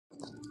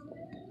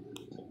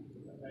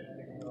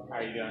How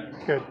are you doing?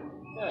 Good.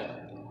 Good.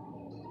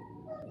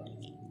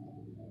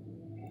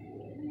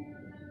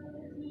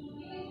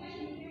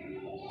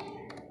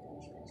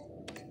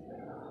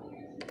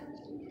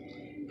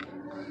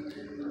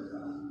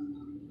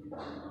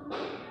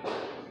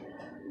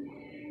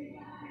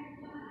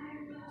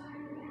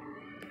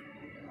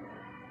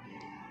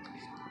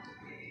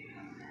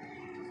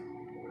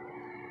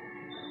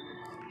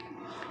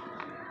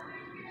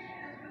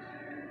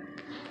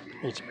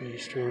 HB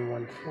stream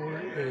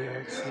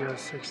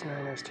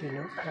 14AX069ST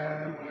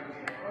notepad.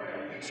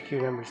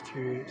 SKU numbers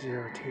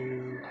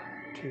 2802,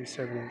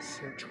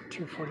 2786,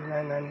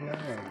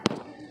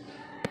 249.99.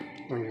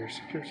 When your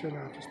subscription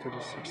office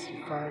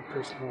 3065,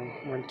 personal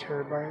 1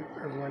 terabyte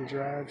or 1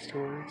 drive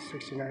storage,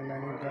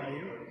 $69.90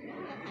 value.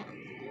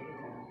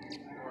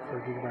 4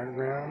 gigabyte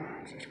RAM,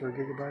 64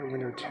 gigabyte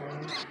Windows 10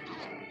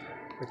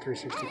 with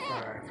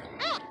 365.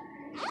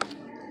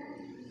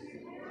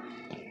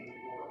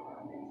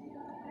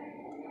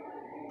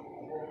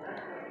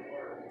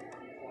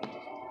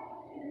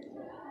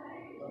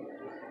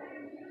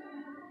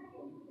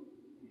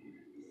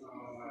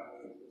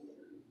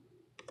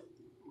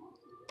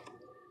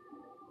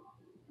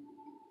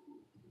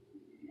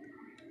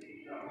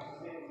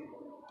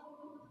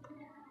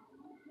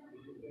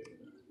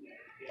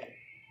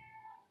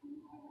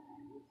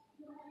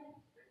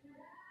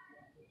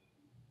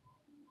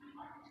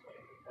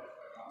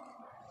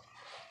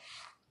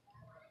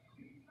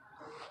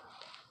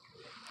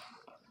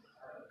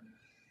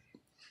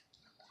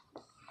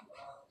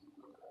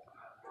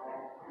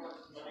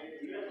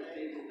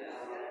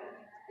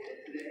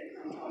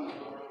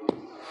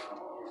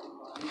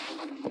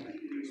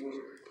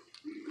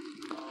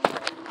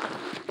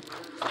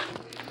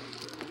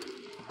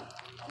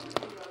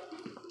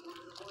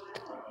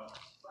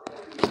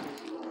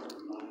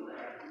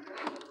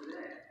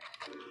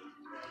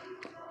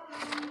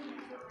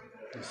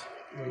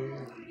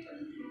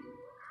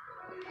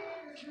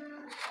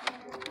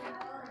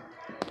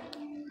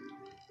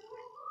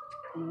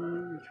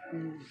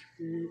 Amber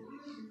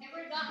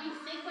got me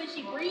sick when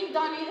she breathed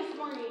on me this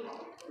morning.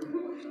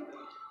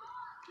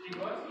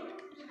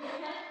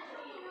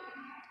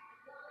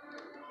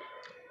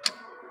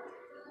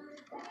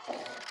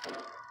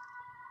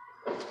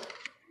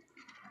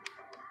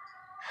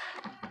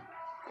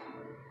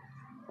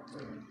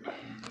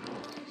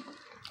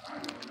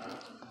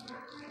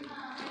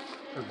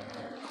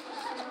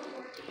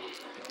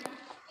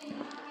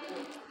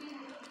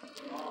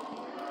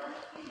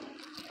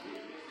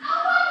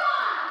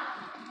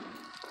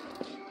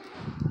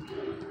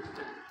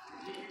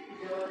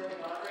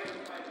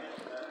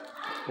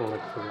 We'll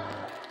look for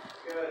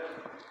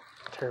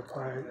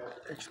terabyte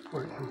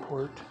export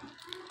import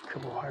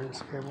triple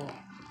harness cable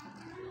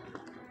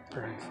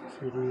for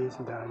CDs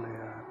and down the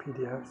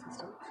PDF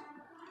systems.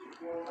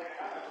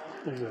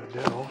 There's a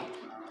Dell.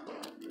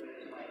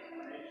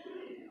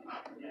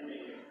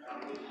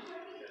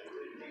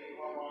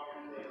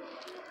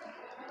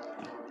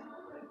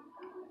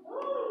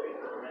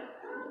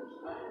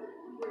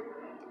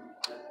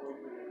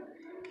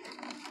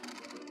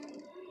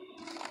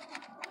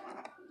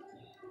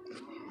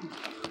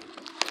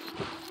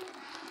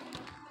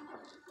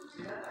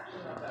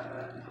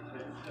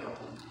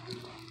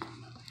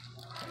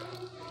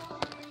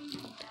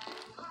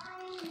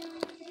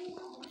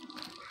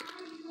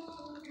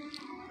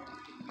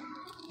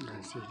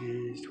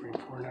 CDs,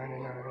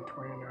 $24.99,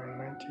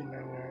 $29,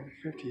 $19.99,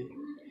 $50. 50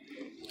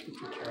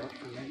 count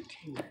for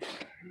 $19.99.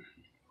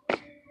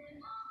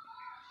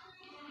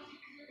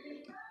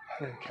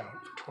 100 count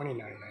for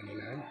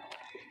 $29.99.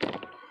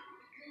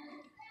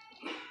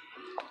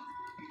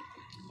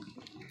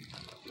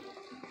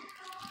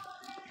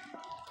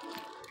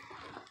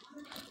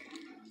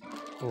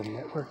 Little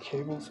network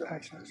cables,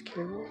 access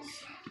cables.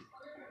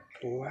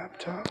 For the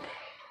laptop,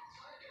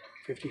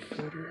 50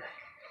 footer.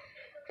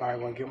 Buy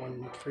one, get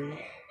one free,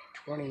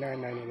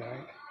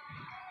 $29.99.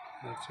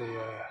 That's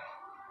a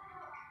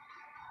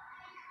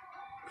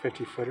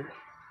 50 footer.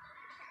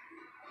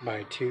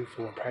 Buy two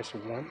for the price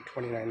of one,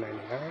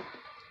 $29.99.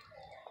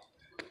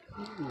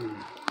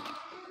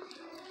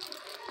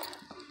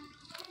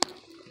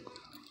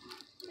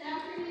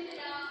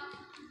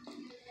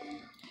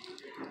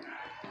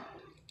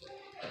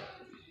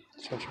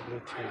 Central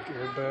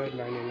Bluetooth earbud,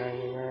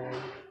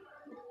 $19.99.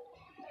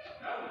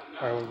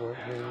 I will go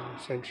ahead.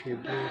 Century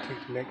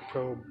Bluetooth Neck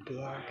Pro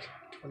Black,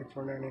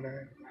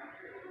 $24.99.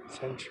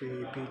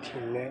 Century BT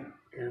Net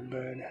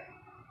earbud,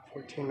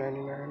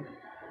 $14.99.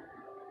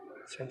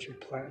 Century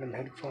Platinum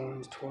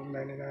headphones,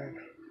 $12.99.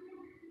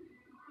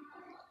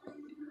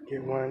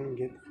 Get one,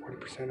 get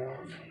 40%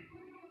 off.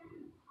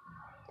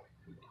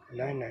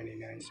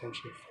 $9.99.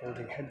 Century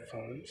folding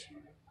headphones,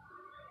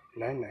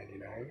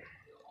 $9.99.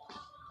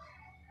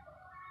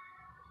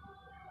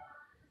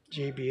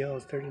 JBL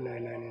is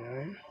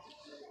 $39.99.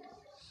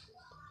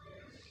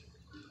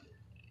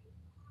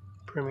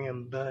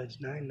 Premium Buds,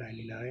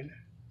 $9.99.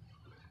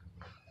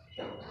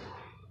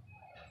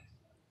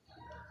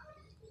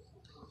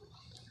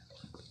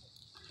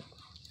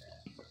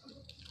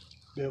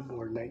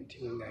 Billboard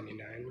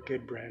 $19.99.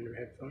 Good brand of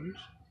headphones.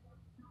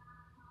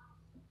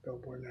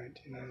 Billboard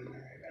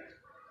 $19.99.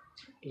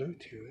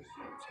 Bluetooth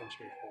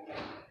Century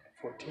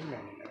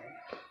 $14.99.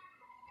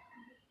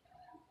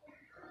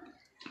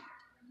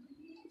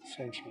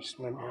 Century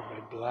Slim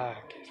Earbud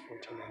Black is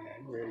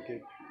 $14.99. Very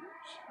good.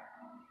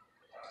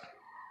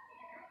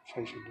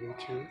 Century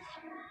Bluetooth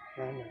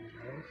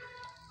 $9.99.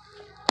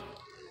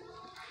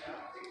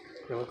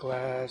 Gorilla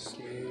Glass,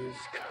 sleeves,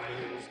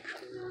 covers,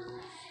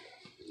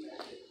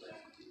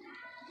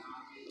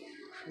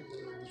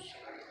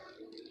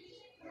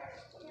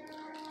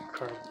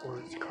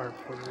 curves,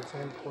 carporters,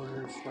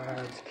 importers,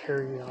 slabs,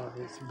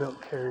 carry-ons, belt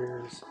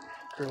carriers,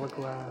 Gorilla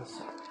Glass.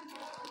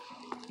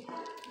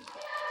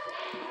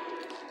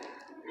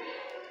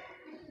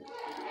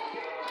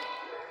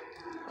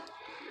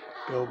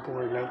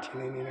 Billboard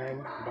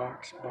 $19.89.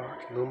 Box,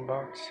 boom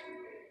box.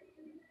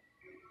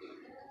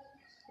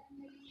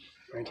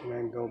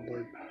 $99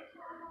 Billboard.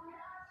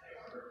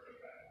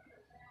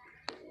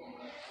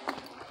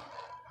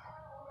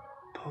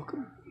 Polk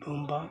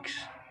boombox.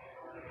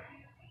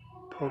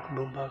 Polk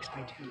boombox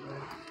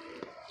 $19.99.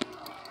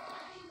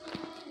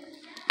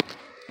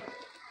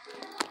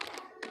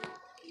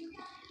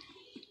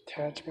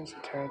 Attachments,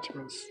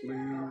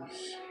 sleeves.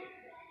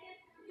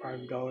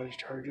 $5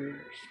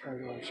 chargers.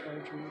 $5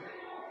 charger.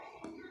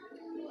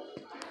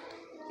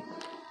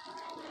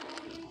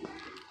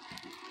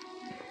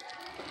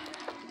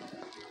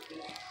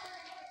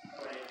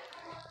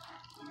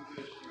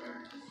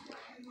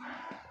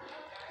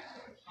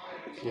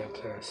 You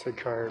got SID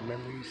card,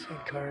 memory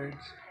SID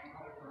cards.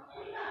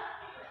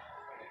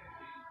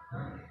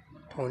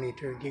 Pony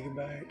 30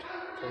 gigabyte,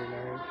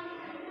 39.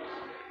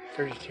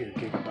 32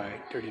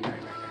 gigabyte,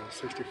 $39.99.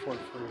 64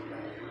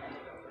 $49.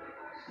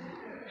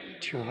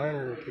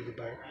 200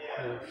 gigabyte,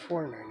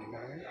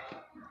 $104.99.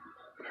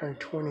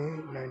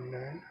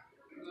 128.99.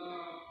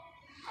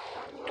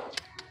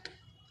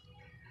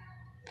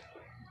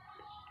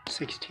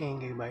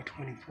 16 gigabyte,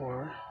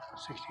 24.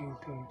 16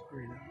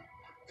 $39.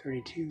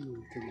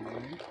 32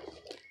 $39.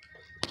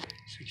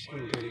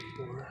 16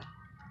 $34.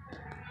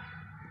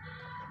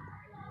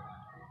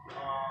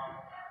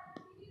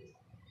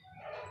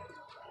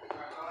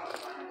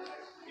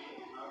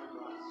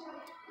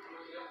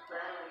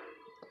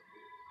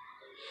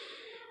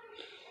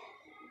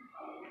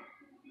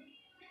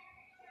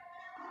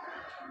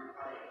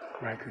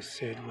 Micro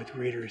SID with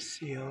reader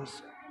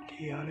seals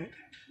key on it.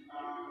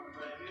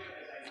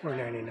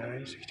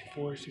 $4.99.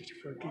 64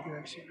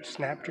 gigabytes.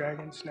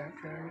 Snapdragons.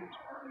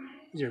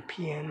 These are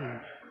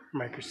PN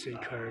micro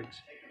SID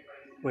cards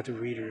with a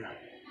reader.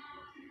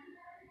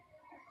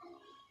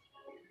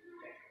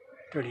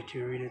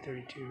 32 reader,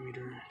 32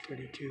 reader,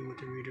 32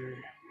 with a reader,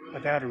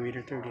 without a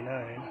reader,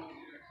 39.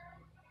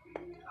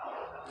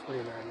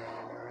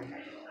 49.99.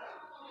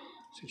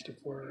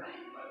 64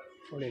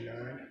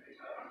 $49.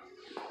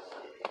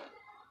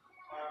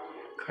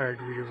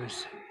 Card reader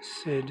with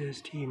SID,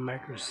 ST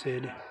micro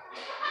SID.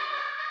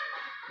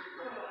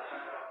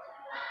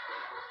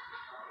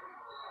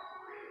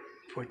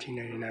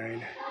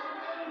 $14.99.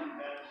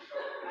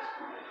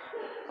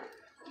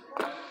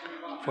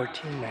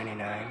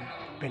 $14.99.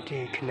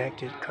 BENTON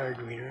connected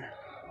card reader.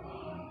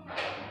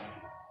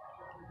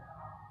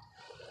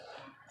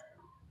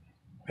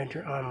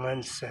 BENTON on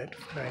lens set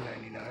for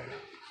 $9.99.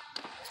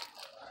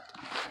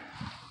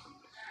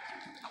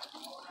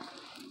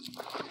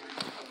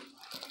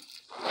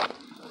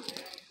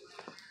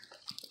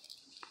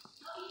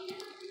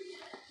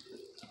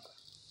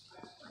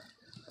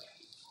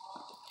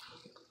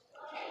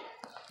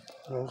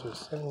 Those are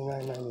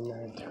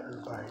 $79.99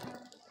 terabyte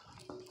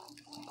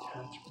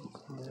attachments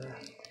in there.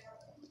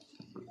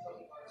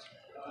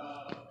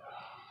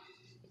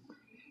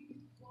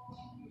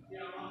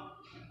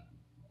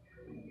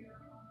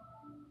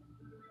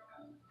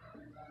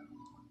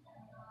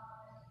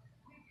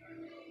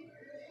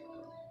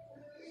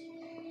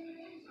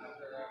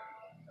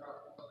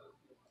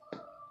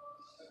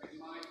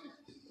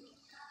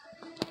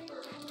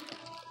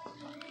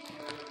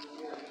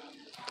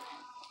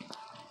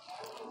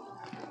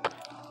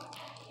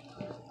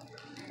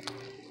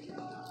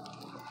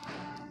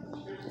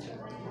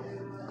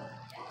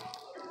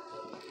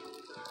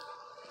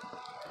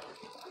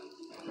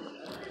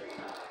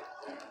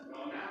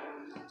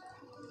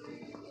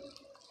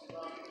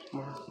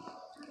 More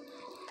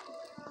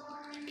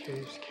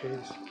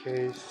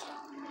case.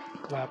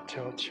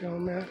 Laptop chill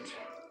mat.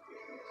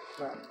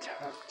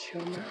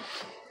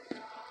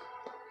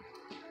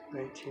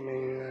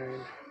 $19.99.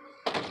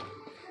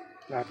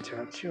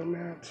 Laptop chill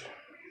mat.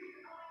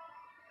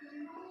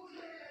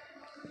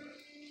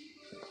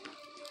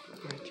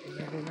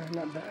 $19.99,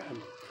 not bad.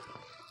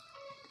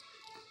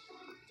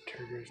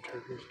 Turgers.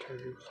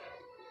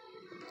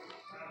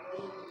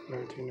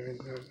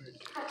 $19.99.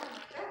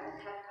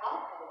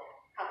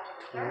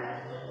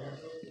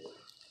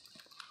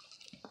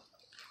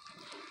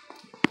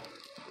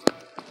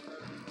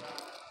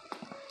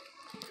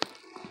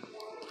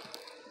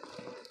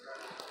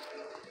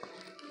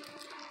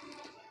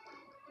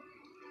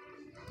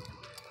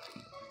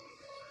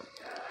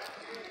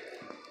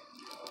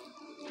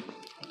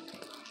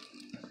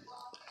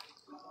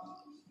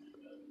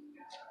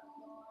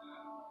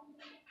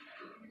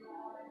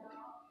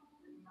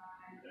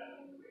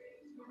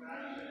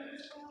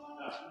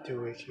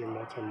 dual HDMI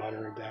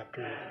multi-monitor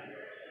adapter,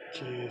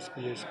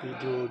 GSBSB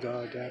dual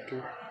DAW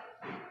adapter,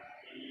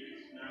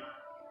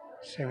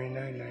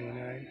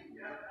 $79.99.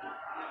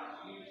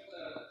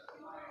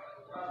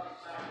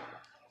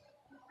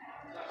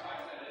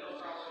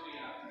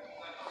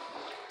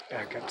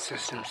 Backup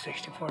system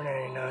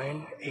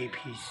 $64.99.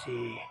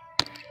 APC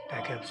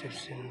backup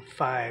system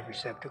 5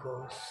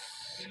 receptacles,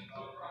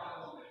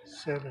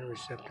 7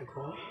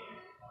 receptacle.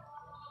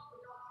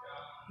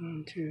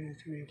 1, 2,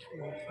 3,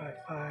 4, 5,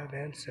 5,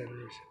 and 7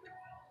 receptacles.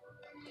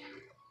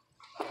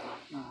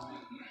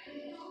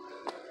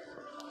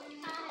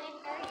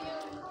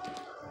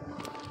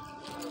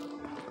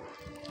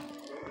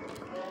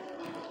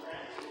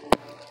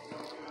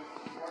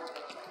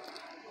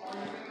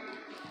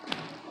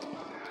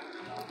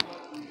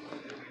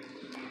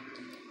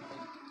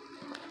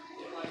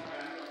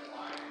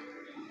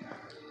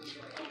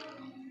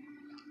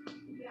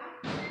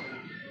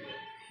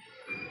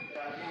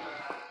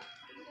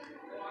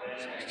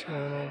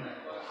 Channel.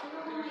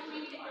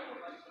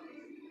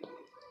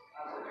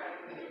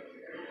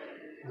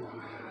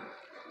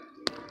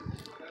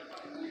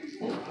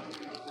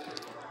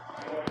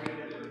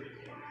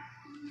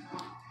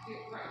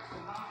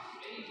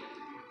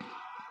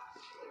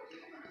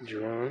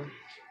 Drone.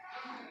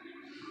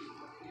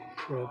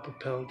 Pro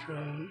propelled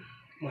drone.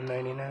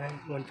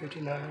 $199,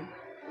 $159.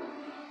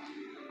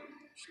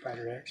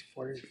 Spider X,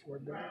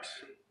 $44.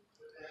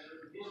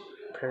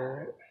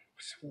 Parrot,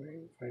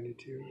 swing,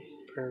 $92.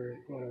 Parrot,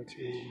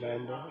 $102.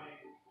 Lambo.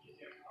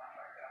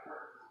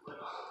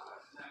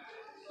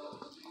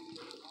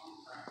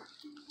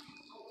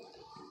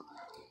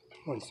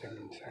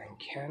 $179.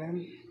 Canon.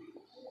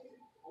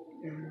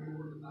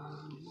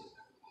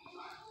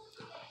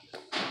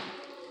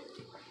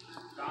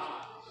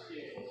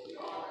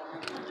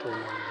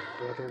 $399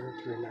 brother,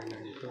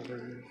 $399 brother,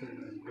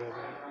 $399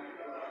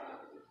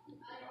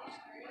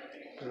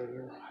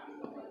 brother.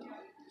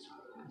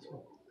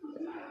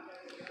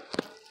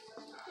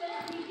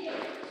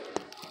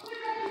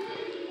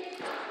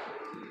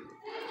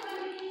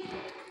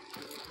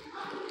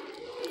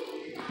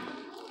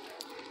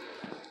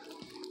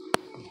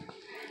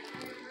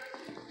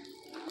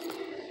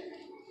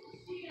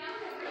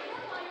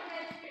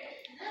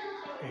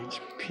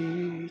 HP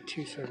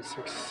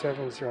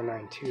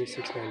 2767092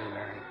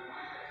 $699.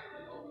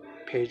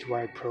 Page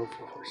wide Pro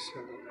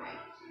 447.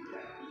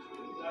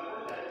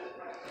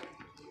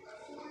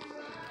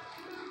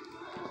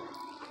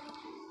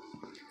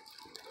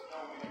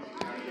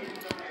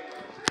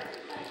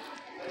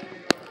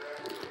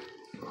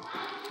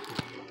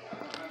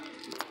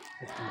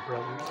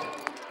 Brothers,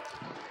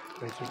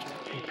 laser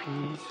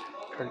APs,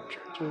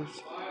 cartridges.